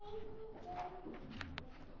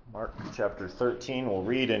Mark chapter 13, we'll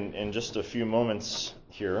read in just a few moments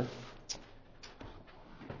here.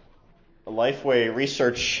 Lifeway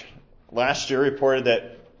Research last year reported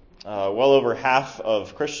that well over half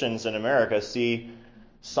of Christians in America see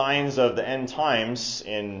signs of the end times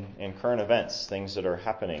in current events, things that are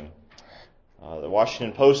happening. The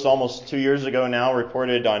Washington Post almost 2 years ago now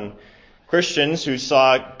reported on Christians who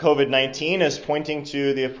saw COVID-19 as pointing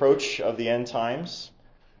to the approach of the end times.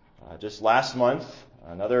 Just last month,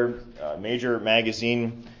 another major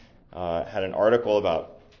magazine had an article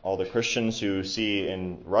about all the Christians who see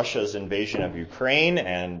in Russia's invasion of Ukraine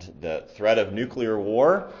and the threat of nuclear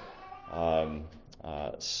war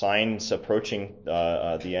signs approaching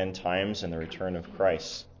the end times and the return of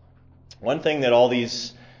Christ. One thing that all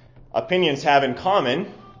these opinions have in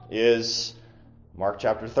common is Mark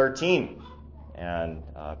chapter 13 and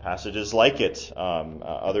passages like it,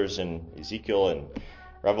 others in Ezekiel and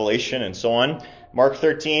Revelation and so on. Mark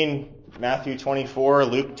 13, Matthew 24,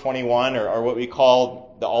 Luke 21 are what we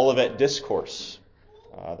call the Olivet Discourse.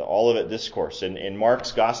 The Olivet Discourse. In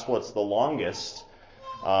Mark's Gospel, it's the longest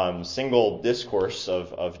single discourse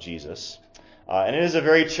of Jesus. And it is a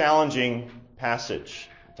very challenging passage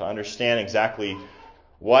to understand exactly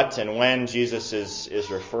what and when Jesus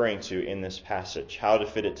is referring to in this passage, how to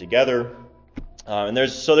fit it together. And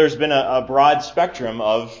there's been a broad spectrum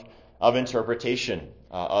of interpretation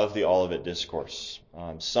of the Olivet Discourse.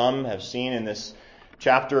 Some have seen in this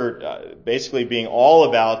chapter basically being all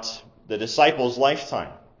about the disciples'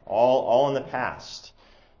 lifetime, all in the past,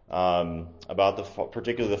 about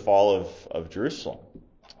particularly the fall of Jerusalem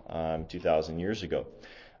 2,000 years ago.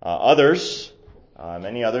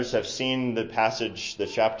 Many others have seen the passage, the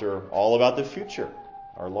chapter, all about the future,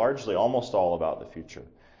 or largely almost all about the future,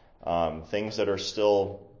 things that are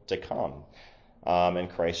still to come. And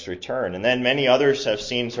Christ's return. And then many others have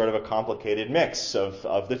seen sort of a complicated mix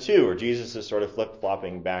of the two, where Jesus is sort of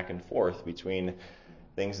flip-flopping back and forth between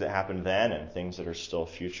things that happened then and things that are still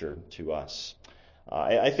future to us.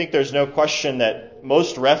 I think there's no question that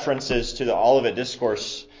most references to the Olivet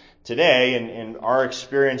Discourse today, in our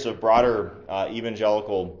experience of broader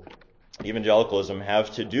evangelicalism, have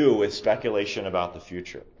to do with speculation about the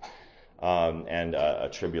future and a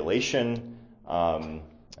tribulation.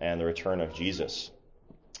 And the return of Jesus.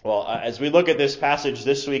 Well, as we look at this passage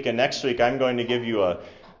this week and next week, I'm going to give you a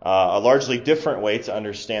largely different way to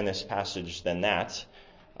understand this passage than that.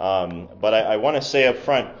 But I want to say up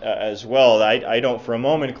front as well that I don't for a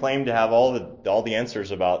moment claim to have all the answers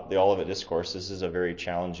about the Olivet Discourse. This is a very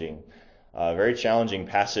challenging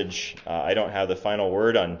passage. I don't have the final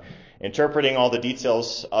word on interpreting all the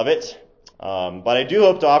details of it. But I do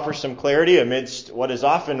hope to offer some clarity amidst what is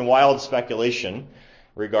often wild speculation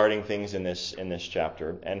regarding things in this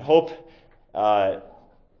chapter, and hope,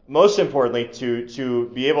 most importantly,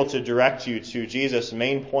 to be able to direct you to Jesus'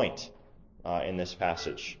 main point in this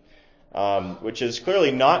passage, which is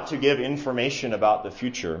clearly not to give information about the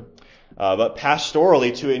future, but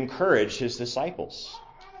pastorally to encourage his disciples,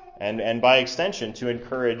 and by extension to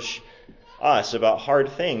encourage us about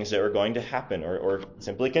hard things that are going to happen or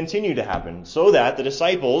simply continue to happen, so that the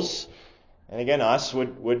disciples, and again us,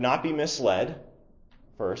 would not be misled.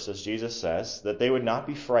 First, as Jesus says, that they would not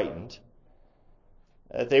be frightened,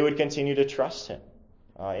 that they would continue to trust him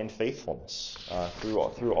in faithfulness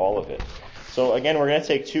through all of it. So again, we're going to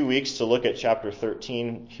take 2 weeks to look at chapter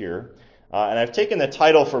 13 here. And I've taken the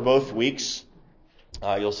title for both weeks.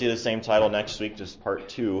 You'll see the same title next week, just part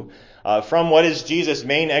 2, from what is Jesus'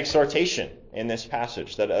 main exhortation in this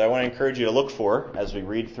passage that I want to encourage you to look for as we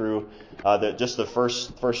read through just the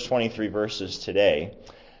first 23 verses today.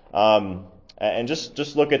 And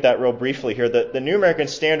just look at that real briefly here. The New American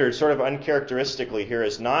Standard, sort of uncharacteristically here,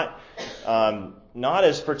 is not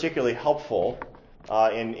as particularly helpful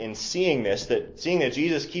in seeing that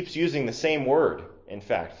Jesus keeps using the same word, in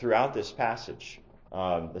fact, throughout this passage,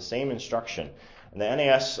 the same instruction. And the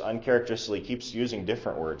NAS uncharacteristically keeps using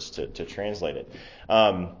different words to translate it.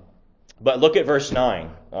 But look at verse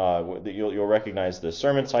 9. You'll recognize the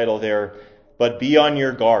sermon title there. But be on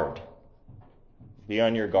your guard. Be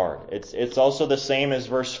on your guard. It's also the same as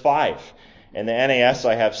verse 5. In the NAS,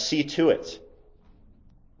 I have see to it.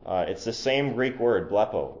 It's the same Greek word,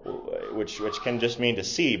 blepo, which can just mean to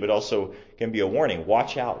see, but also can be a warning.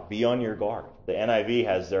 Watch out. Be on your guard. The NIV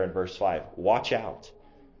has there in verse 5. Watch out.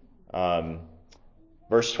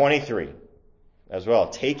 Verse 23 as well.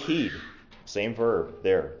 Take heed. Same verb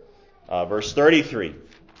there. Verse 33.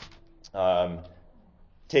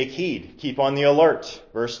 Take heed, keep on the alert.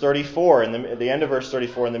 Verse 34, at the end of verse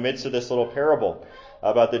 34, in the midst of this little parable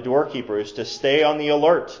about the doorkeepers, to stay on the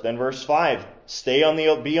alert. Then verse 5, be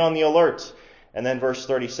on the alert. And then verse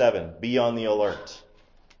 37, be on the alert.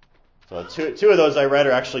 So two of those I read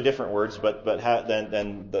are actually different words, but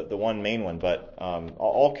than the one main one, but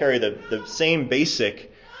all carry the same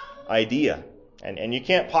basic idea. And you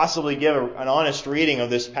can't possibly give an honest reading of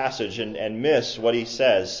this passage and miss what he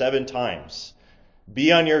says 7 times.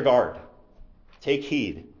 Be on your guard. Take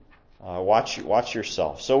heed. Watch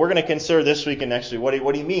yourself. So we're going to consider this week and next week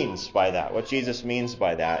what he means by that, what Jesus means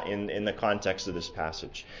by that in the context of this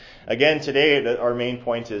passage. Again, today our main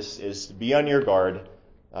point is be on your guard.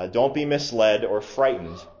 Don't be misled or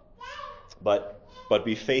frightened, but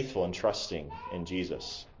be faithful and trusting in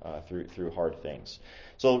Jesus through hard things.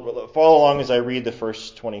 So follow along as I read the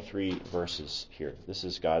first 23 verses here. This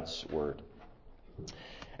is God's word.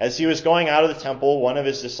 As he was going out of the temple, one of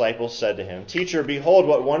his disciples said to him, Teacher, behold,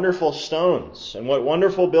 what wonderful stones and what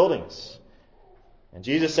wonderful buildings. And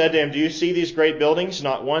Jesus said to him, Do you see these great buildings?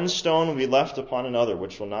 Not one stone will be left upon another,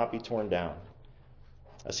 which will not be torn down.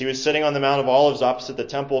 As he was sitting on the Mount of Olives opposite the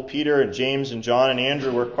temple, Peter and James and John and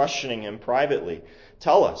Andrew were questioning him privately.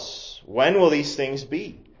 Tell us, when will these things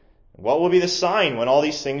be? What will be the sign when all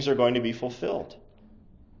these things are going to be fulfilled?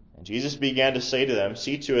 And Jesus began to say to them,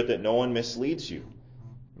 See to it that no one misleads you.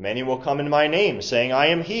 Many will come in my name, saying, I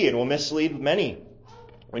am he, and will mislead many.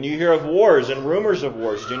 When you hear of wars and rumors of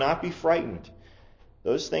wars, do not be frightened.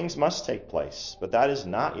 Those things must take place, but that is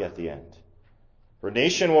not yet the end. For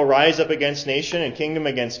nation will rise up against nation, and kingdom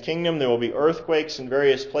against kingdom. There will be earthquakes in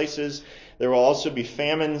various places. There will also be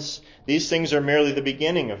famines. These things are merely the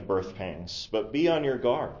beginning of birth pangs. But be on your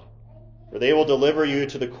guard. For they will deliver you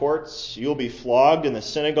to the courts. You will be flogged in the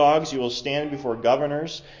synagogues. You will stand before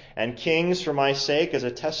governors and kings for my sake as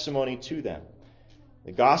a testimony to them.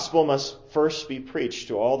 The gospel must first be preached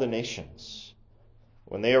to all the nations.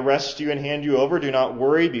 When they arrest you and hand you over, do not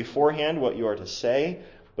worry beforehand what you are to say,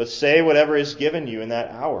 but say whatever is given you in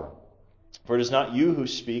that hour. For it is not you who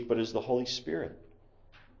speak, but it is the Holy Spirit.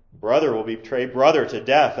 Brother will betray brother to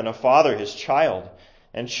death, and a father his child.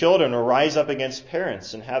 And children will rise up against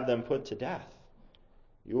parents and have them put to death.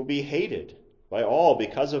 You will be hated by all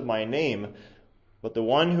because of my name, but the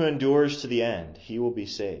one who endures to the end, he will be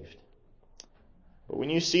saved. But when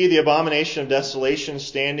you see the abomination of desolation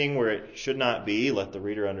standing where it should not be, let the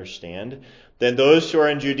reader understand, then those who are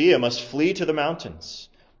in Judea must flee to the mountains.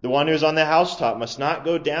 The one who is on the housetop must not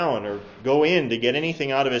go down or go in to get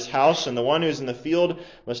anything out of his house, and the one who is in the field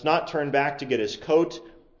must not turn back to get his coat.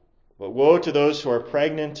 But woe to those who are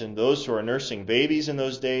pregnant and those who are nursing babies in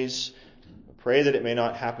those days. Pray that it may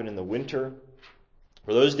not happen in the winter.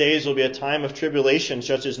 For those days will be a time of tribulation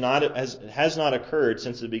such as has not occurred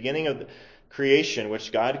since the beginning of creation,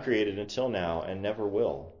 which God created until now and never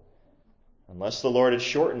will. Unless the Lord had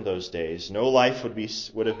shortened those days, no life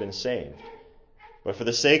would have been saved. But for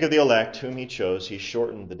the sake of the elect whom he chose, he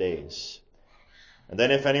shortened the days. And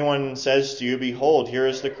then if anyone says to you, Behold, here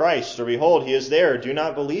is the Christ, or Behold, he is there, do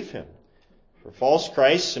not believe him. For false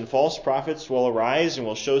Christs and false prophets will arise and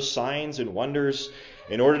will show signs and wonders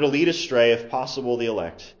in order to lead astray, if possible, the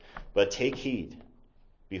elect. But take heed.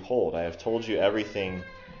 Behold, I have told you everything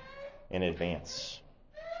in advance.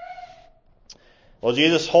 Well,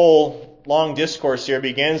 Jesus' whole long discourse here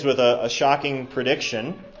begins with a shocking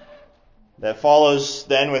prediction that follows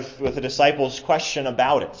then with the disciples' question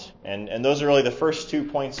about it. And those are really the first 2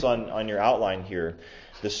 points on your outline here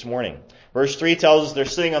this morning. Verse 3 tells us they're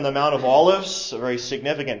sitting on the Mount of Olives, a very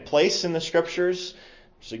significant place in the Scriptures.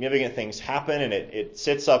 Significant things happen, and it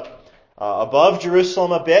sits up above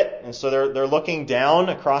Jerusalem a bit. And so they're looking down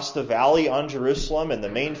across the valley on Jerusalem, and the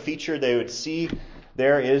main feature they would see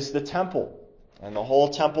there is the temple and the whole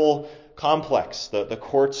temple complex, the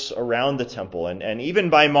courts around the temple. And even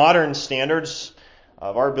by modern standards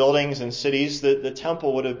of our buildings and cities, the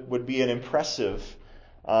temple would be an impressive,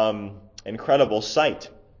 incredible sight.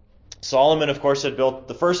 Solomon, of course, had built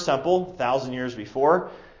the first temple 1,000 years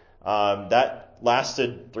before. That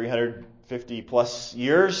lasted 350 plus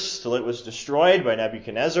years till it was destroyed by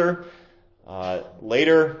Nebuchadnezzar.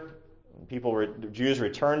 Later, Jews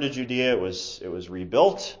returned to Judea. It was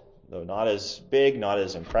rebuilt, though not as big, not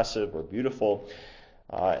as impressive or beautiful.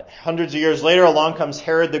 Hundreds of years later, along comes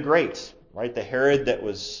Herod the Great, right? The Herod that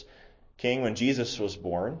was king when Jesus was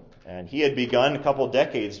born. And he had begun a couple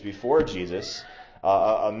decades before Jesus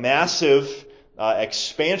a massive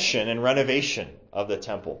expansion and renovation of the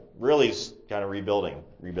temple. Really kind of rebuilding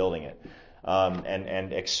it.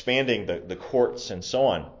 And expanding the courts and so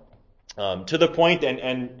on. To the point,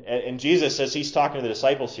 and Jesus, as he's talking to the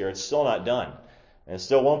disciples here, it's still not done. And it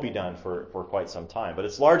still won't be done for quite some time. But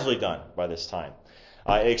it's largely done by this time.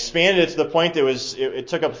 It expanded to the point that it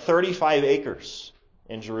took up 35 acres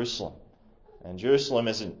in Jerusalem. And Jerusalem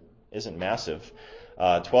isn't isn't massive.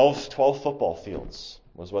 12 football fields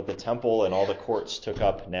was what the temple and all the courts took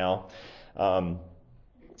up now.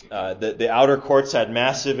 The outer courts had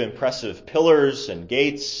massive, impressive pillars and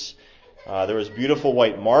gates. There was beautiful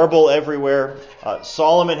white marble everywhere.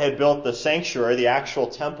 Solomon had built the sanctuary, the actual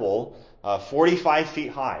temple, 45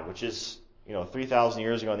 feet high, which is, 3,000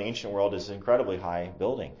 years ago in the ancient world is an incredibly high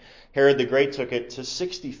building. Herod the Great took it to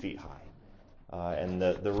 60 feet high. And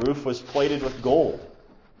the roof was plated with gold.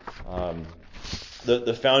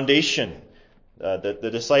 The foundation, the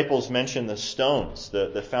disciples mentioned the stones,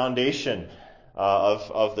 the foundation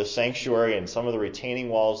of the sanctuary and some of the retaining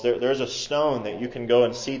walls. There's a stone that you can go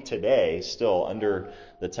and see today still under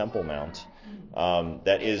the Temple Mount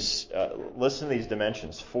that is, listen to these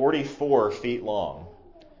dimensions, 44 feet long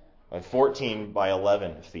by 14 by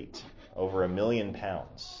 11 feet. Over 1 million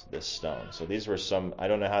pounds, this stone. So these were some, I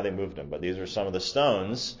don't know how they moved them, but these are some of the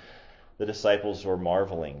stones the disciples were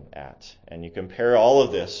marveling at. And you compare all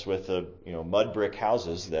of this with the mud brick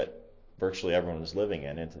houses that virtually everyone was living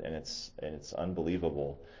in, and it's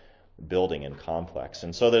unbelievable building and complex.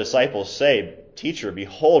 And so the disciples say, "Teacher,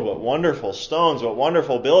 behold, what wonderful stones, what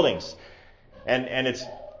wonderful buildings." And it's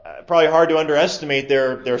probably hard to underestimate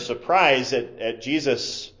their surprise at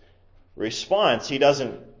Jesus' response. He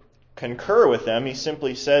doesn't concur with them. He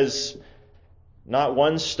simply says, "Not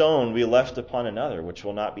one stone will be left upon another which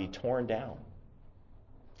will not be torn down."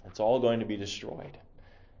 It's all going to be destroyed.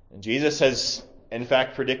 And Jesus has, in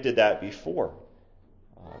fact, predicted that before.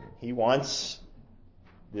 He wants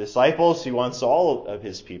the disciples, he wants all of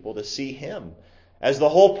his people to see him as the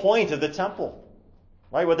whole point of the temple.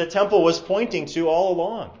 Right? What the temple was pointing to all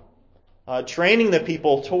along. Training the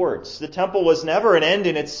people towards. The temple was never an end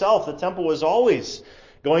in itself. The temple was always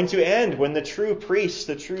going to end when the true priest,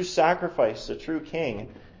 the true sacrifice, the true king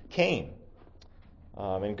came.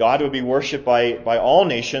 And God would be worshipped by all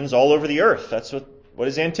nations all over the earth. That's what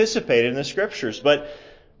is anticipated in the Scriptures. But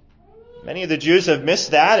many of the Jews have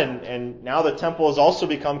missed that, and now the temple has also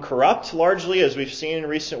become corrupt, largely, as we've seen in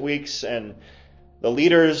recent weeks, and the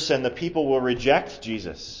leaders and the people will reject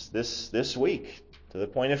Jesus this week to the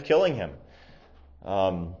point of killing him.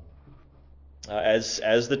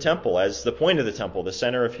 As the temple, as the point of the temple, the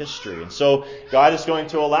center of history. And so God is going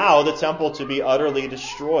to allow the temple to be utterly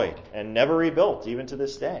destroyed and never rebuilt, even to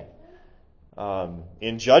this day.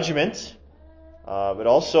 In judgment, but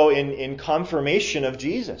also in confirmation of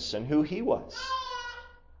Jesus and who he was.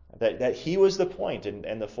 That he was the point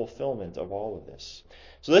and the fulfillment of all of this.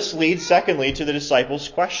 So this leads, secondly, to the disciples'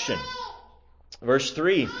 question. Verse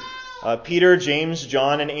 3, Peter, James,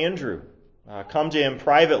 John, and Andrew come to him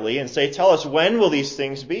privately and say, "Tell us, when will these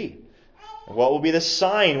things be? And what will be the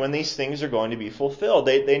sign when these things are going to be fulfilled?"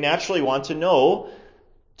 They naturally want to know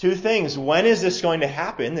two things. When is this going to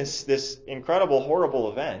happen, this incredible,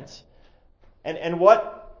 horrible event? And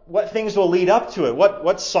what things will lead up to it?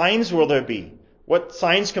 What signs will there be? What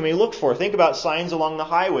signs can we look for? Think about signs along the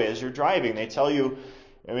highway as you're driving. They tell you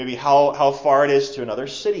maybe how far it is to another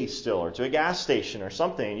city still, or to a gas station or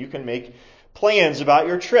something. And you can make plans about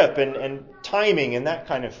your trip and timing and that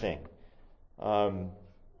kind of thing.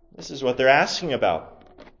 This is what they're asking about.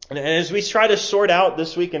 And as we try to sort out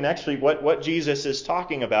this week and next week what Jesus is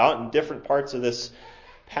talking about in different parts of this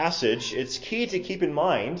passage, it's key to keep in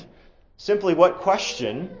mind simply what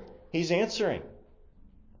question he's answering.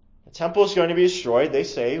 The temple is going to be destroyed. They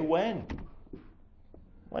say, when?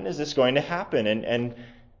 When is this going to happen? And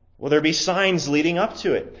will there be signs leading up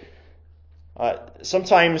to it?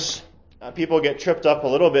 Sometimes people get tripped up a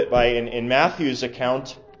little bit by, in Matthew's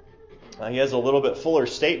account, he has a little bit fuller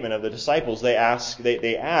statement of the disciples. They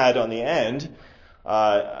add on the end,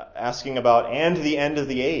 asking about, and the end of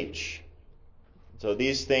the age. So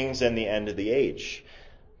these things and the end of the age.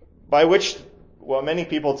 By which, many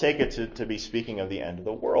people take it to be speaking of the end of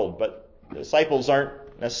the world. But the disciples aren't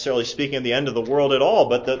necessarily speaking of the end of the world at all.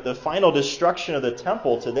 But the final destruction of the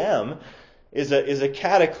temple to them is a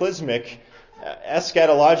cataclysmic,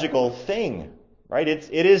 eschatological thing. Right?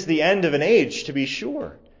 It is the end of an age, to be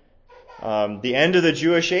sure. The end of the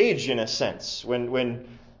Jewish age, in a sense. When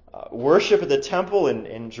worship at the temple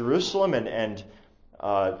in Jerusalem and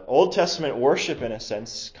Old Testament worship, in a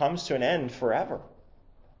sense, comes to an end forever.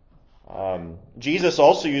 Jesus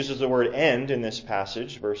also uses the word end in this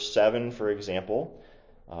passage, verse 7, for example.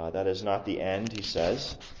 That is not the end, he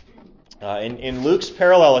says. In Luke's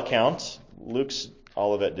parallel account, Luke's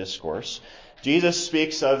Olivet Discourse, Jesus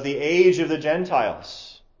speaks of the age of the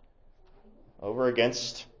Gentiles over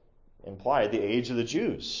against, implied, the age of the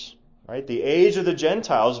Jews. Right? The age of the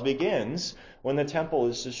Gentiles begins when the temple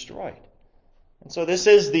is destroyed. And so this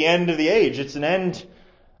is the end of the age. It's an end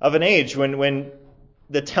of an age when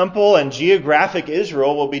the temple and geographic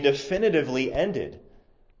Israel will be definitively ended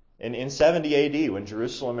in 70 AD when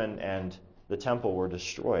Jerusalem and the temple were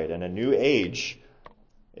destroyed, and a new age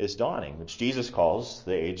is dawning, which Jesus calls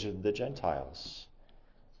the age of the Gentiles.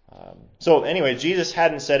 So anyway, Jesus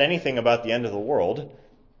hadn't said anything about the end of the world,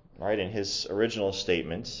 right, in his original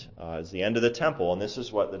statement. It's the end of the temple, and this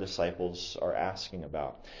is what the disciples are asking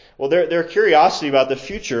about. Well, their curiosity about the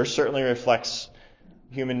future certainly reflects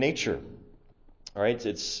human nature. All right,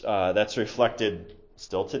 that's reflected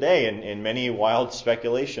still today in many wild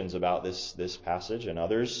speculations about this passage and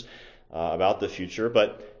others about the future.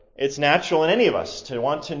 But it's natural in any of us to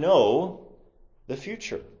want to know the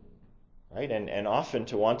future, right? And often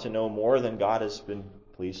to want to know more than God has been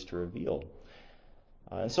pleased to reveal.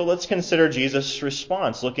 And so let's consider Jesus'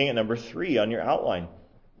 response, looking at number 3 on your outline.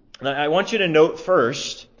 And I want you to note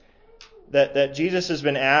first that Jesus has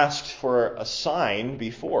been asked for a sign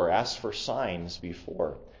before, asked for signs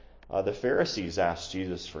before. The Pharisees asked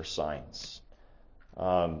Jesus for signs.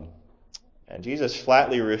 And Jesus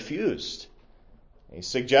flatly refused. He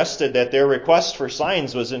suggested that their request for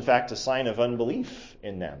signs was in fact a sign of unbelief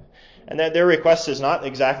in them. And that their request is not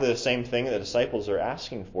exactly the same thing the disciples are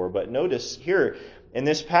asking for. But notice here in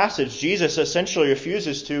this passage, Jesus essentially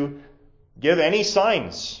refuses to give any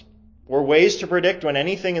signs or ways to predict when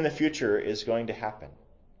anything in the future is going to happen.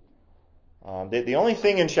 The only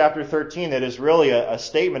thing in chapter 13 that is really a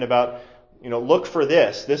statement about, look for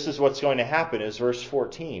this is what's going to happen, is verse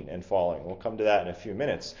 14 and following. We'll come to that in a few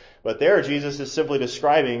minutes. But there, Jesus is simply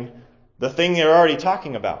describing the thing they're already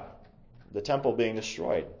talking about, the temple being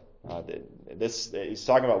destroyed. He's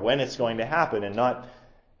talking about when it's going to happen and not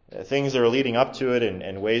things that are leading up to it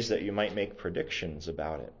and ways that you might make predictions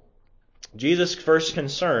about it. Jesus' first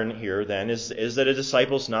concern here, then, is that his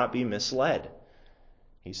disciples not be misled.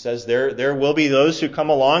 He says there will be those who come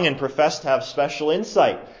along and profess to have special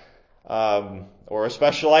insight or a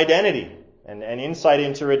special identity and insight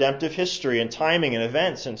into redemptive history and timing and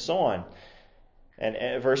events and so on. And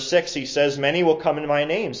at verse 6 he says, many will come in my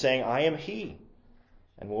name, saying, I am he,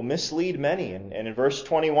 and will mislead many. And in verse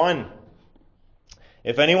 21,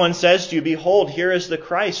 if anyone says to you, behold, here is the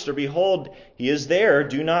Christ, or behold, he is there,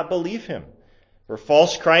 do not believe him. For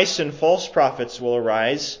false Christs and false prophets will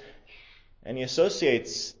arise. And he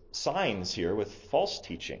associates signs here with false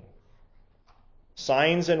teaching.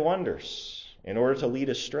 Signs and wonders, in order to lead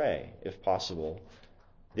astray, if possible,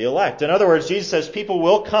 the elect. In other words, Jesus says people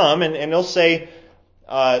will come and they'll say,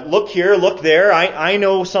 look here, look there. I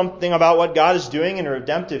know something about what God is doing in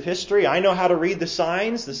redemptive history. I know how to read the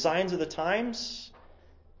signs of the times.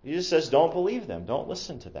 Jesus says, don't believe them. Don't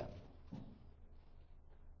listen to them.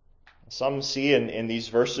 Some see in these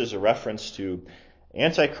verses a reference to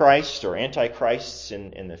Antichrist or antichrists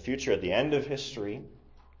in the future at the end of history.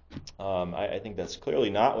 I think that's clearly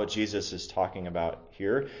not what Jesus is talking about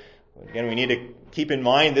here. Again, we need to keep in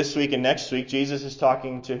mind this week and next week, Jesus is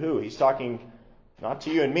talking to who? He's talking not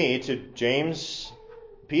to you and me, to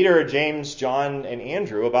Peter, James, John, and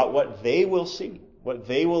Andrew about what they will see, what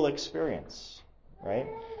they will experience, right?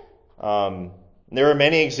 There are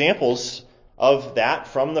many examples of that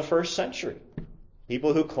from the first century.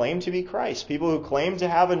 People who claim to be Christ, people who claim to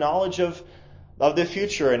have a knowledge of the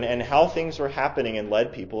future and how things were happening and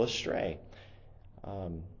led people astray.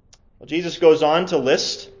 Jesus goes on to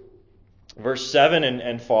list, verse 7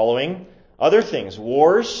 and following, other things.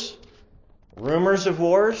 Wars, rumors of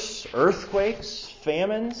wars, earthquakes,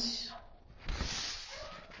 famines.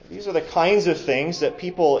 These are the kinds of things that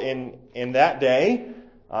people in that day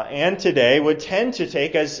and today would tend to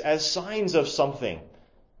take as signs of something.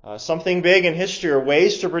 Something big in history, or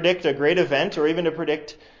ways to predict a great event, or even to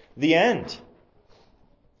predict the end.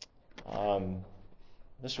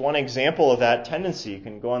 Just one example of that tendency, you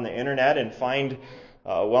can go on the internet and find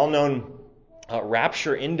a well-known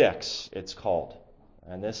Rapture Index, it's called.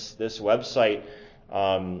 And this website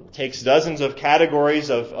takes dozens of categories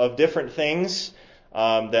of different things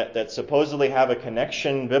that supposedly have a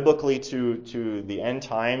connection biblically to the end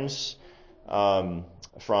times.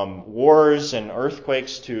 From wars and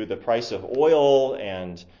earthquakes to the price of oil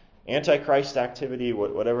and antichrist activity,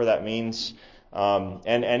 whatever that means.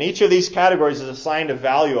 And each of these categories is assigned a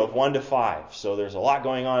value of 1 to 5. So there's a lot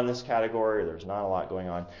going on in this category, or there's not a lot going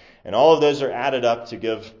on. And all of those are added up to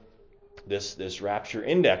give this Rapture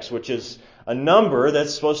Index, which is a number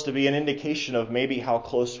that's supposed to be an indication of maybe how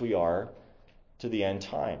close we are to the end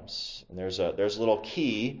times. And there's a little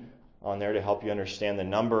key on there to help you understand the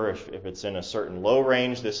number. If it's in a certain low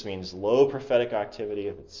range, this means low prophetic activity.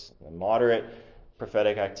 If it's a moderate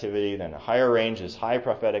prophetic activity, then a higher range is high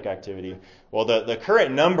prophetic activity. Well, the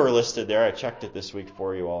current number listed there, I checked it this week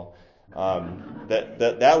for you all,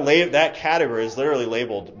 That category is literally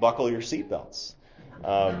labeled "buckle your seatbelts."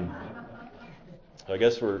 So I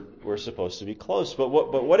guess we're supposed to be close. But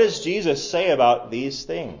what does Jesus say about these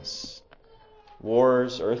things?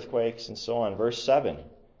 Wars, earthquakes, and so on. Verse 7.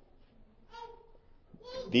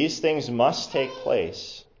 These things must take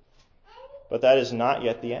place, but that is not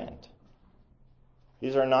yet the end.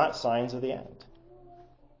 These are not signs of the end.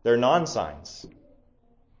 They're non-signs.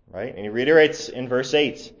 Right? And he reiterates in verse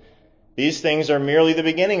 8, these things are merely the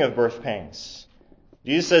beginning of birth pangs.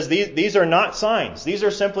 Jesus says these are not signs. These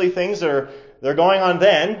are simply things they're going on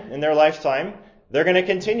then in their lifetime. They're going to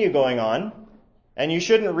continue going on. And you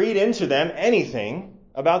shouldn't read into them anything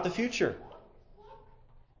about the future.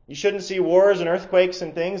 You shouldn't see wars and earthquakes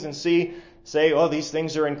and things and say, oh, these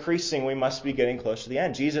things are increasing. We must be getting close to the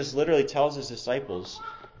end. Jesus literally tells his disciples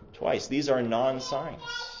twice, these are non-signs.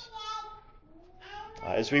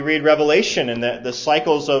 As we read Revelation and the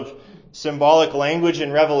cycles of symbolic language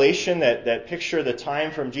in Revelation that picture the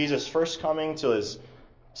time from Jesus' first coming to his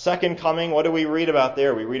second coming, what do we read about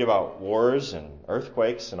there? We read about wars and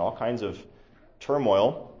earthquakes and all kinds of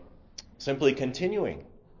turmoil simply continuing.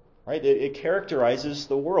 Right? It characterizes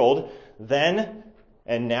the world then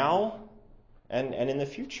and now and in the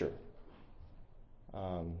future.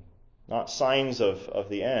 Not signs of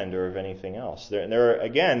the end or of anything else. There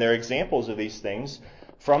are examples of these things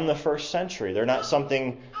from the first century. They're not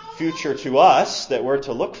something future to us that we're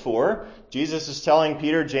to look for. Jesus is telling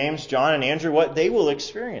Peter, James, John, and Andrew what they will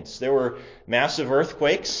experience. There were massive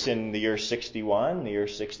earthquakes in the year 61, the year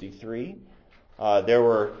 63. There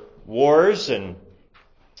were wars and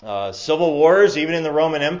civil wars even in the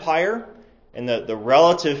Roman Empire. In the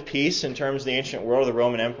relative peace in terms of the ancient world of the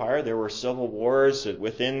Roman Empire, there were civil wars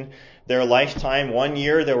within their lifetime. One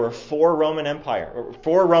year there were four Roman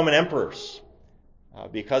emperors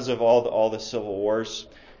because of all the civil wars.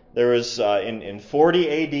 There was in 40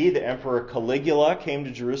 AD, the Emperor Caligula came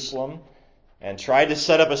to Jerusalem and tried to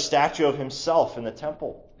set up a statue of himself in the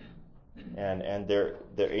temple. And their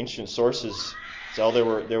ancient sources tell there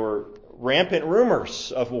were rampant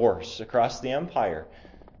rumors of wars across the empire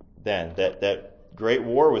then, that great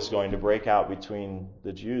war was going to break out between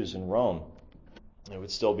the Jews and Rome. It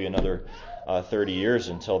would still be another 30 years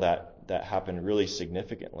until that happened really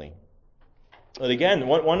significantly. But again,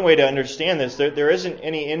 one way to understand this, there isn't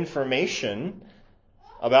any information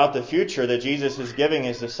about the future that Jesus is giving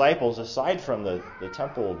his disciples aside from the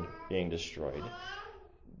temple being destroyed.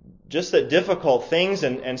 Just that difficult things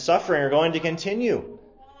and suffering are going to continue.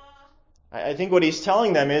 I think what he's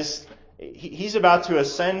telling them is he's about to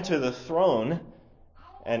ascend to the throne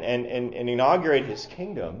and inaugurate his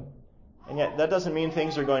kingdom, and yet that doesn't mean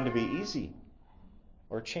things are going to be easy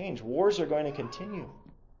or change. Wars are going to continue.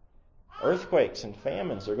 Earthquakes and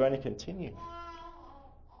famines are going to continue.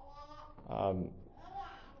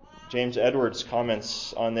 James Edwards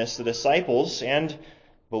comments on this. The disciples and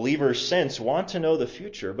believers since want to know the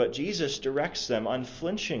future, but Jesus directs them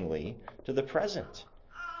unflinchingly to the present.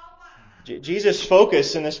 Jesus'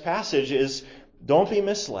 focus in this passage is don't be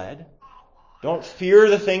misled. Don't fear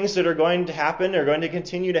the things that are going to happen, are going to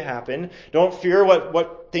continue to happen. Don't fear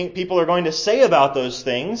what people are going to say about those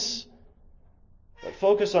things. But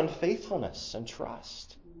focus on faithfulness and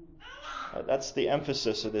trust. That's the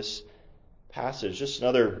emphasis of this passage. Just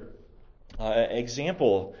another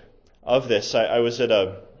example of this. I was at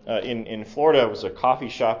in Florida. It was a coffee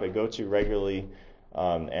shop I go to regularly,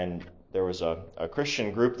 and there was a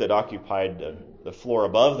Christian group that occupied the floor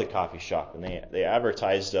above the coffee shop, and they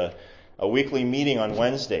advertised a weekly meeting on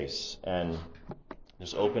Wednesdays, and it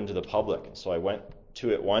was open to the public. And so I went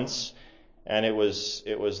to it once, and it was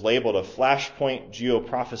labeled a Flashpoint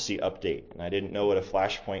Geoprophecy Update, and I didn't know what a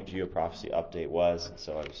Flashpoint Geoprophecy Update was, and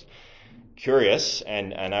so I was curious,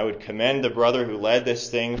 and I would commend the brother who led this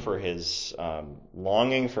thing for his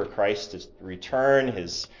longing for Christ to return,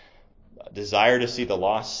 his desire to see the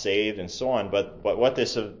lost saved, and so on. But what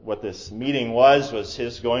this meeting was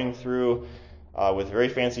his going through with very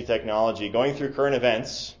fancy technology, going through current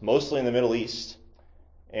events, mostly in the Middle East,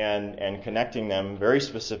 and connecting them very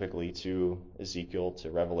specifically to Ezekiel,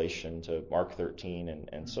 to Revelation, to Mark 13,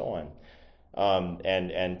 and so on,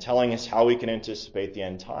 and telling us how we can anticipate the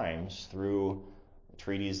end times through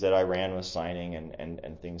treaties that Iran was signing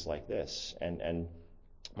and things like this. And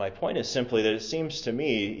my point is simply that it seems to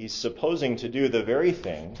me he's supposing to do the very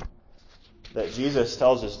thing that Jesus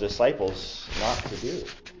tells his disciples not to do.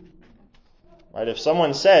 Right? If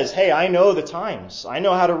someone says, hey, I know the times, I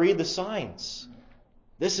know how to read the signs,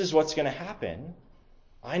 this is what's going to happen,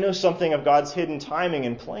 I know something of God's hidden timing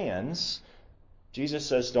and plans, Jesus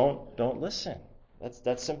says, don't listen.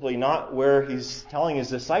 That's simply not where he's telling his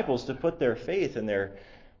disciples to put their faith and their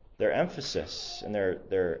emphasis and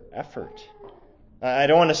their effort. I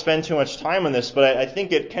don't want to spend too much time on this, but I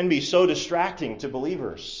think it can be so distracting to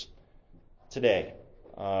believers today.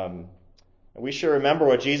 We should remember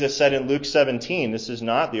what Jesus said in Luke 17. This is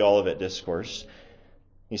not the Olivet Discourse.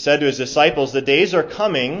 He said to his disciples, "The days are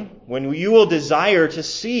coming when you will desire to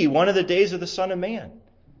see one of the days of the Son of Man,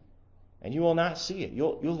 and you will not see it."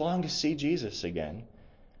 You'll long to see Jesus again.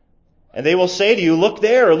 "And they will say to you, 'Look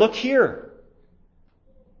there,' or 'Look here.'"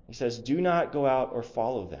 He says, "Do not go out or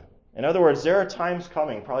follow them." In other words, there are times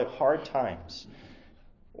coming, probably hard times,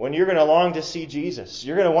 when you're going to long to see Jesus.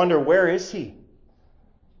 You're going to wonder, where is he?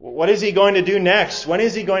 What is he going to do next? When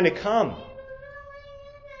is he going to come?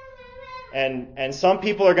 And some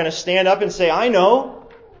people are going to stand up and say, I know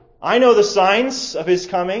the signs of his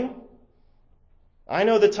coming. I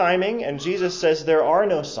know the timing." And Jesus says there are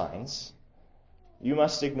no signs. You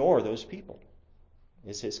must ignore those people,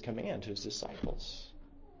 is his command to his disciples.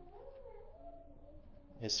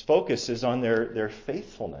 His focus is on their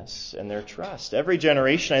faithfulness and their trust. Every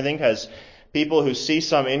generation, I think, has people who see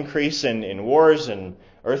some increase in wars and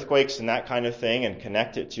earthquakes and that kind of thing and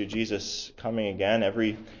connect it to Jesus coming again.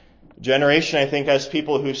 Every generation, I think, has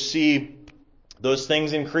people who see those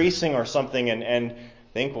things increasing or something and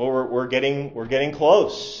think, well, we're getting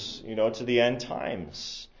close, to the end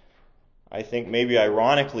times. I think maybe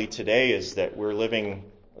ironically today is that we're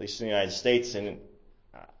living, at least in the United States, in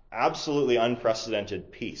absolutely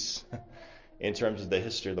unprecedented peace in terms of the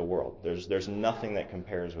history of the world. There's nothing that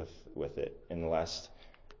compares with it in the last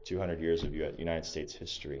 200 years of United States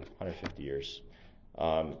history, 150 years.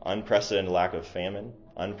 Unprecedented lack of famine,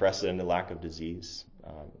 unprecedented lack of disease.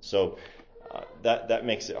 So that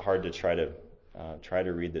makes it hard to try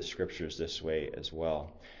to read the scriptures this way as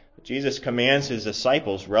well. Jesus commands his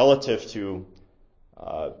disciples relative to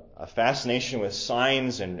a fascination with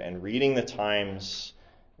signs and reading the times,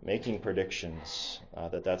 making predictions,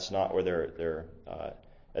 that's not where their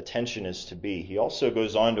attention is to be. He also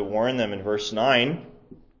goes on to warn them in verse 9,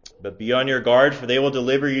 "But be on your guard, for they will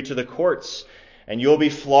deliver you to the courts, and you will be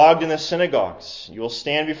flogged in the synagogues. You will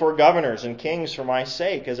stand before governors and kings for my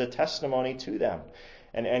sake as a testimony to them."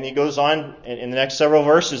 And he goes on in the next several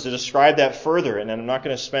verses to describe that further, and I'm not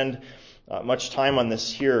going to spend much time on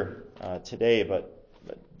this here today, but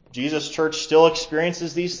Jesus' church still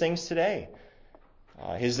experiences these things today.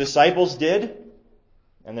 His disciples did,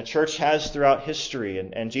 and the church has throughout history.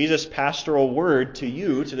 And Jesus' pastoral word to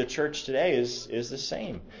you, to the church today, is the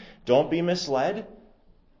same. Don't be misled.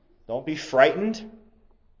 Don't be frightened.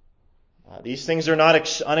 These things are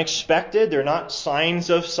not unexpected. They're not signs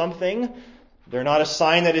of something. They're not a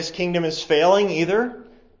sign that his kingdom is failing either.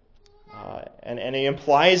 And he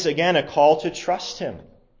implies, again, a call to trust him.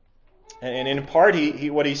 And in part,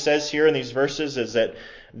 what he says here in these verses is that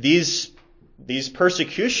these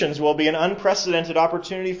persecutions will be an unprecedented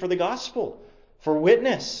opportunity for the gospel, for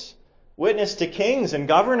witness to kings and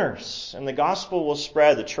governors, and the gospel will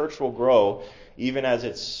spread, the church will grow, even as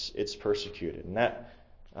it's persecuted. And that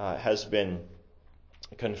has been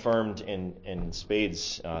confirmed in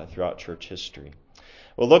spades throughout church history.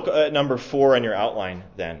 Well, look at number 4 on your outline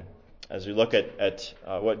then, as we look at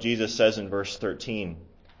what Jesus says in verse 13.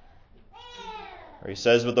 Where he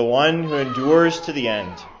says, "But the one who endures to the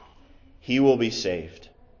end, he will be saved."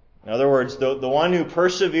 In other words, the one who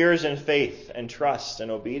perseveres in faith and trust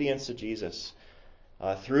and obedience to Jesus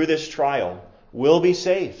through this trial will be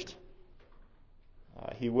saved.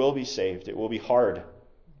 He will be saved. It will be hard,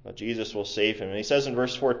 but Jesus will save him. And he says in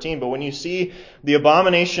verse 14, "But when you see the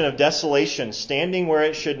abomination of desolation standing where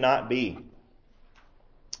it should not be."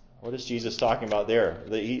 What is Jesus talking about there?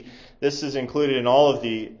 This is included in all of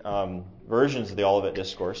the versions of the Olivet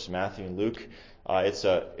Discourse, Matthew and Luke. It's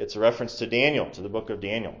a reference to Daniel, to the book of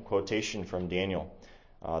Daniel, quotation from Daniel,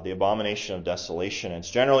 the abomination of desolation. It's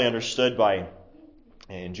generally understood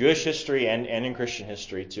in Jewish history and in Christian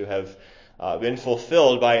history to have been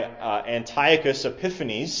fulfilled by Antiochus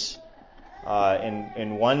Epiphanes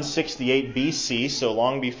in 168 BC, so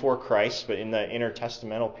long before Christ, but in the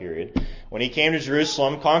intertestamental period, when he came to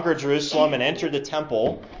Jerusalem, conquered Jerusalem, and entered the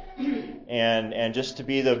temple, and just to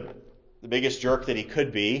be the biggest jerk that he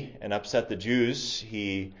could be and upset the Jews,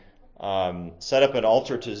 he set up an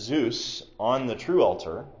altar to Zeus on the true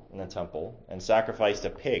altar in the temple and sacrificed a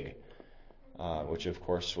pig, which of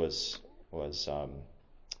course was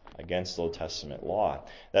against the Old Testament law.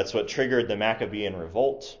 That's what triggered the Maccabean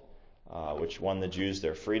revolt, which won the Jews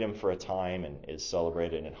their freedom for a time and is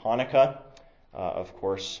celebrated in Hanukkah, of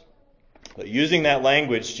course. But using that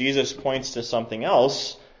language, Jesus points to something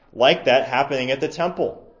else like that happening at the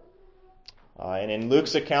temple. And in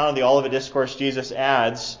Luke's account of the Olivet Discourse, Jesus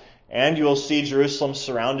adds, "And you will see Jerusalem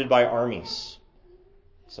surrounded by armies."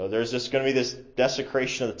 So there's just going to be this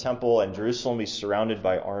desecration of the temple, and Jerusalem will be surrounded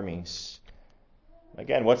by armies.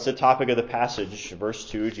 Again, what's the topic of the passage? Verse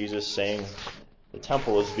 2, Jesus saying the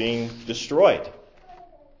temple is being destroyed.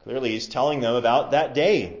 Clearly he's telling them about that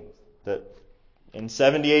day, that in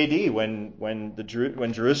 70 AD when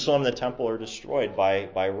Jerusalem and the temple are destroyed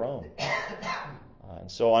by Rome. And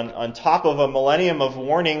so on top of a millennium of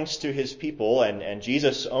warnings to his people and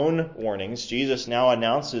Jesus' own warnings, Jesus now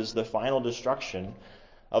announces the final destruction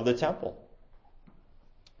of the temple.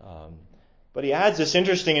 But he adds this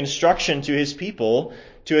interesting instruction to his people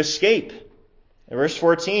to escape. In verse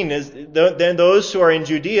 14 is, "Then those who are in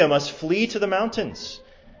Judea must flee to the mountains."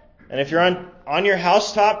 And if you're on your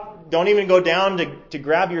housetop, don't even go down to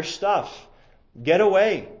grab your stuff. Get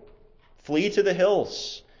away. Flee to the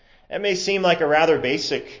hills. It may seem like a rather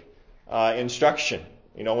basic instruction.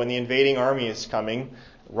 When the invading army is coming,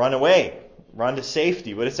 run away. Run to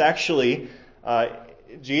safety. But it's actually,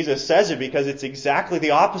 Jesus says it because it's exactly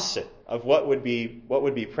the opposite of what would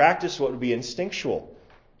be practiced, what would be instinctual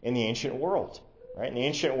in the ancient world. Right? In the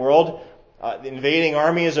ancient world, the invading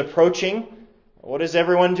army is approaching. What does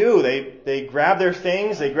everyone do? They grab their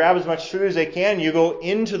things, they grab as much food as they can, you go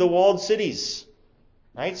into the walled cities.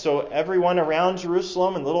 Right? So everyone around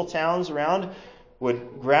Jerusalem and little towns around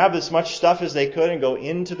would grab as much stuff as they could and go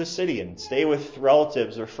into the city and stay with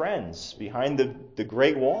relatives or friends behind the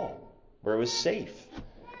Great Wall where it was safe.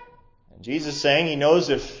 And Jesus is saying he knows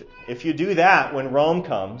if you do that when Rome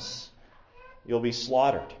comes, you'll be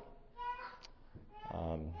slaughtered.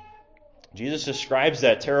 Jesus describes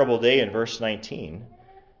that terrible day in verse 19.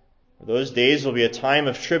 "Those days will be a time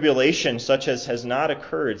of tribulation such as has not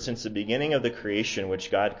occurred since the beginning of the creation which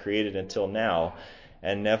God created until now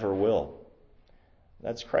and never will."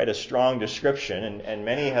 That's quite a strong description, and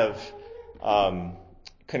many have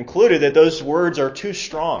concluded that those words are too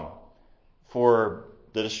strong for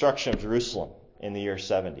the destruction of Jerusalem in the year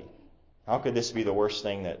 70. How could this be the worst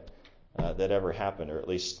thing that ever happened, or at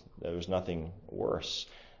least there was nothing worse?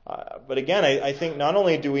 But again, I think not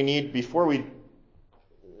only do we need, before we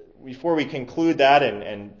conclude that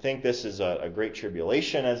and think this is a great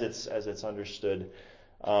tribulation as it's understood,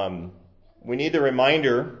 we need the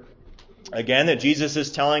reminder again that Jesus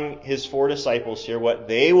is telling his 4 disciples here what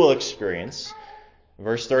they will experience.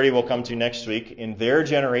 Verse 30 we'll come to next week, in their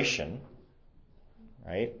generation.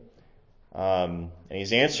 Right? And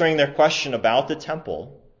he's answering their question about the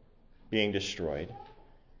temple being destroyed.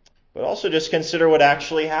 But also just consider what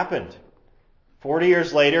actually happened. 40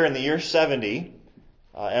 years later, in the year 70,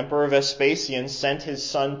 Emperor Vespasian sent his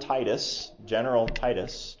son Titus, General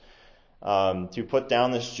Titus, to put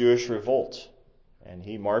down this Jewish revolt. And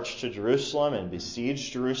he marched to Jerusalem and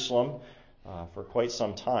besieged Jerusalem for quite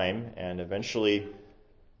some time, and eventually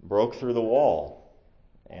broke through the wall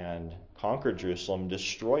and conquered Jerusalem,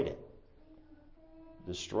 destroyed it.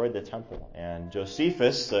 Destroyed the temple. And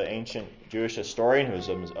Josephus, the ancient Jewish historian who was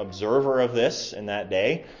an observer of this in that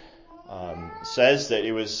day, says that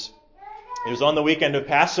it was on the weekend of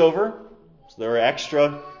Passover, so there were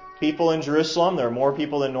extra people in Jerusalem. There were more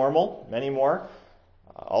people than normal, many more.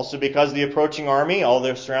 Also because of the approaching army, all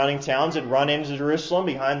the surrounding towns had run into Jerusalem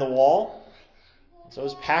behind the wall. So it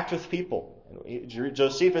was packed with people.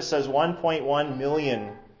 Josephus says 1.1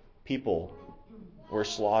 million people were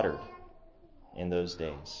slaughtered in those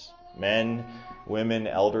days. Men, women,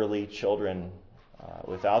 elderly, children,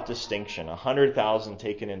 without distinction. 100,000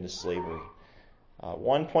 taken into slavery.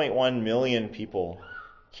 1.1 million people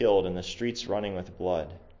killed in the streets running with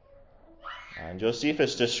blood. And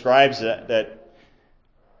Josephus describes that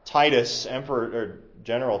Titus,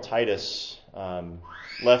 General Titus,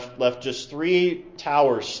 left just 3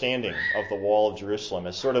 towers standing of the wall of Jerusalem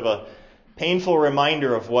as sort of a painful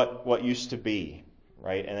reminder of what used to be.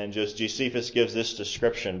 Right? And then just Josephus gives this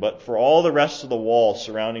description. "But for all the rest of the wall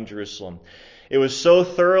surrounding Jerusalem, it was so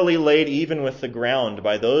thoroughly laid even with the ground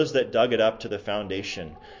by those that dug it up to the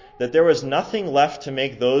foundation, that there was nothing left to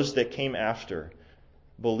make those that came after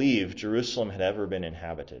believe Jerusalem had ever been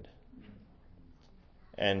inhabited."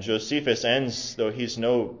 And Josephus ends, though he's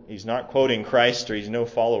not quoting Christ, or he's no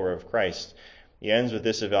follower of Christ, he ends with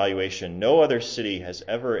this evaluation: "No other city has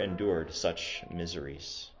ever endured such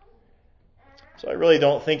miseries." So I really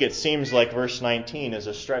don't think it seems like verse 19 is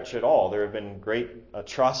a stretch at all. There have been great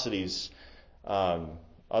atrocities,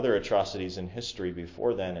 other atrocities in history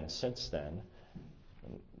before then and since then.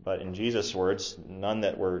 But in Jesus' words, none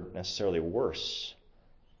that were necessarily worse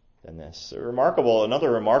than this. Another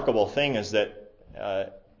remarkable thing is that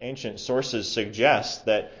ancient sources suggest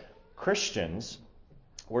that Christians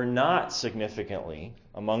were not significantly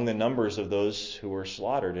among the numbers of those who were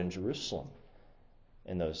slaughtered in Jerusalem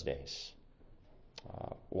in those days.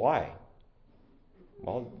 Why?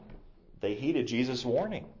 Well, they heeded Jesus'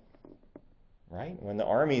 warning, right? When the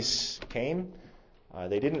armies came,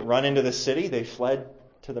 they didn't run into the city, they fled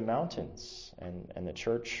to the mountains, and the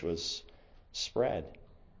church was spread.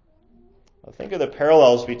 Well, think of the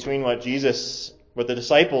parallels between what the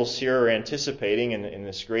disciples here are anticipating in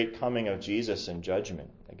this great coming of Jesus and judgment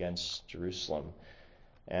against Jerusalem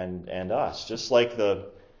and us. Just like the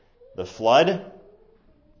flood,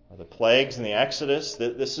 or the plagues and the Exodus,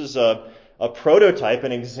 this is a prototype,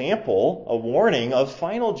 an example, a warning of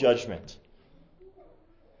final judgment.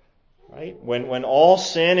 Right? When all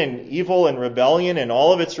sin and evil and rebellion and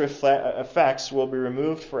all of its effects will be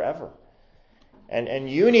removed forever. And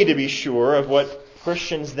you need to be sure of what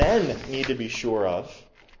Christians then need to be sure of.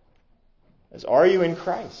 Are you in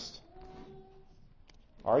Christ?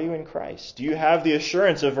 Are you in Christ? Do you have the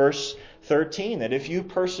assurance of verse 13 that if you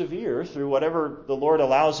persevere through whatever the Lord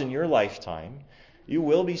allows in your lifetime, you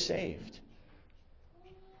will be saved?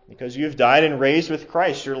 Because you've died and raised with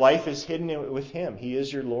Christ. Your life is hidden with Him. He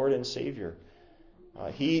is your Lord and Savior.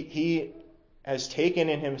 He has taken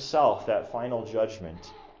in Himself that final judgment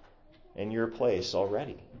in your place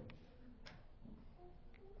already.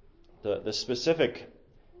 The specific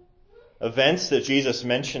events that Jesus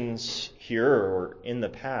mentions here or in the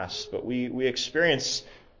past, but we experience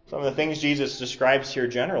some of the things Jesus describes here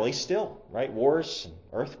generally still, right? Wars and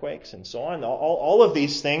earthquakes and so on. All of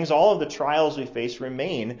these things, all of the trials we face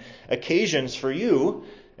remain occasions for you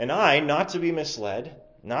and I not to be misled,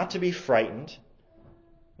 not to be frightened,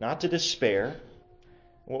 not to despair.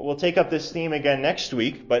 We'll take up this theme again next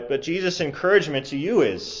week, but Jesus' encouragement to you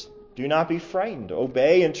is, do not be frightened.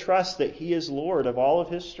 Obey and trust that He is Lord of all of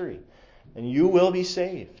history, and you will be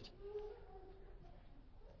saved.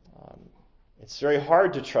 It's very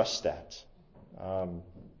hard to trust that.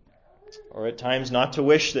 Or at times not to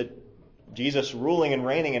wish that Jesus ruling and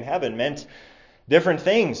reigning in heaven meant different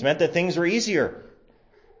things, meant that things were easier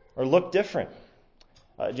or looked different.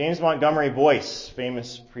 James Montgomery Boyce,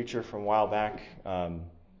 famous preacher from a while back,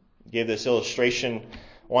 gave this illustration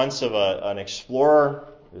once of an explorer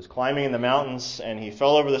who was climbing in the mountains and he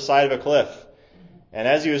fell over the side of a cliff. And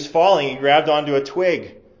as he was falling, he grabbed onto a twig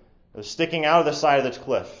that was sticking out of the side of the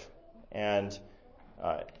cliff. And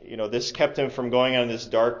this kept him from going on this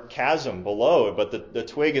dark chasm below, but the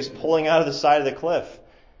twig is pulling out of the side of the cliff.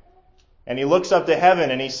 And he looks up to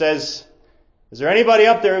heaven and he says, "Is there anybody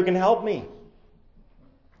up there who can help me?"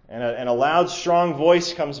 And a loud, strong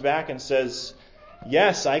voice comes back and says,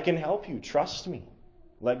 "Yes, I can help you. Trust me.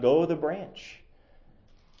 Let go of the branch."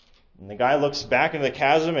 And the guy looks back into the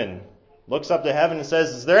chasm and looks up to heaven and says,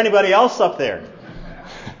 "Is there anybody else up there?"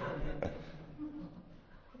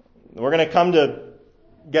 We're going to come to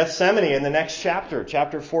Gethsemane in the next chapter,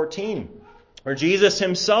 chapter 14, where Jesus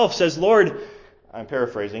Himself says, "Lord," I'm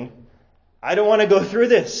paraphrasing, "I don't want to go through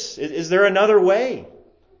this. Is there another way?"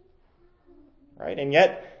 Right? And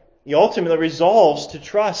yet, He ultimately resolves to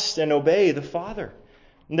trust and obey the Father.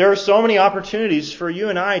 And there are so many opportunities for you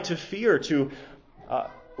and I to fear, to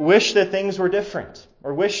wish that things were different,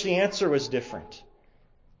 or wish the answer was different.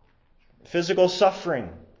 Physical suffering,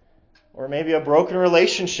 or maybe a broken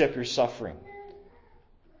relationship you're suffering.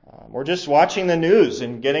 Or just watching the news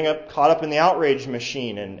and getting caught up in the outrage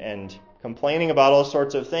machine and complaining about all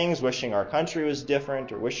sorts of things, wishing our country was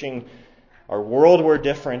different or wishing our world were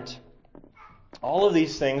different. All of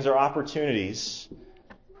these things are opportunities,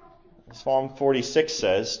 as Psalm 46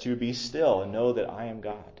 says, to be still and know that I am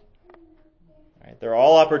God. Right? They're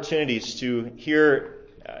all opportunities to hear,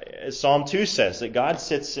 as Psalm 2 says, that God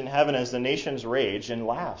sits in heaven as the nations rage and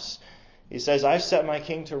laughs. He says, "I've set my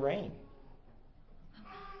king to reign."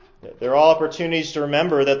 They're all opportunities to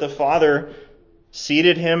remember that the Father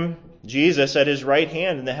seated Him, Jesus, at His right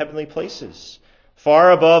hand in the heavenly places,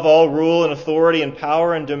 far above all rule and authority and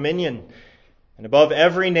power and dominion, and above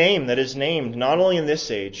every name that is named, not only in this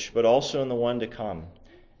age, but also in the one to come.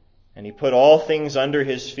 And He put all things under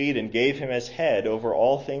His feet and gave Him as head over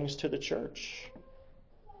all things to the church.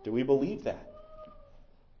 Do we believe that?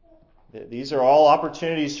 These are all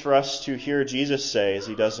opportunities for us to hear Jesus say, as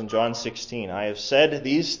He does in John 16, "I have said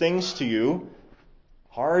these things to you,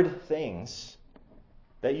 hard things,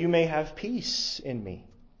 that you may have peace in me.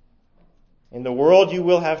 In the world you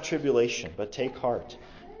will have tribulation, but take heart.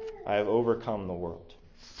 I have overcome the world."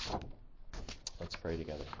 Let's pray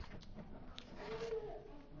together.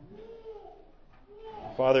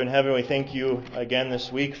 Father in heaven, we thank You again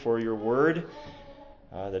this week for Your word,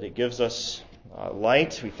 that it gives us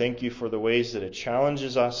light. We thank you for the ways that it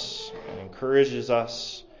challenges us and encourages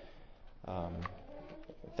us.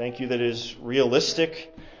 Thank you that it is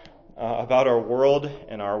realistic about our world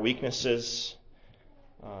and our weaknesses,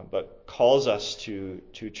 but calls us to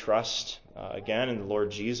trust again in the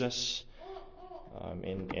Lord Jesus,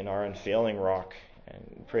 in our unfailing rock.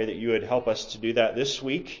 And pray that you would help us to do that this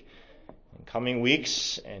week, in coming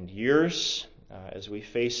weeks and years, as we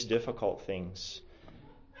face difficult things.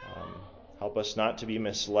 Help us not to be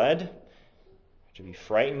misled, to be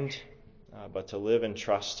frightened, but to live in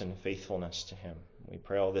trust and faithfulness to Him. We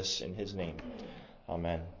pray all this in His name.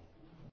 Amen.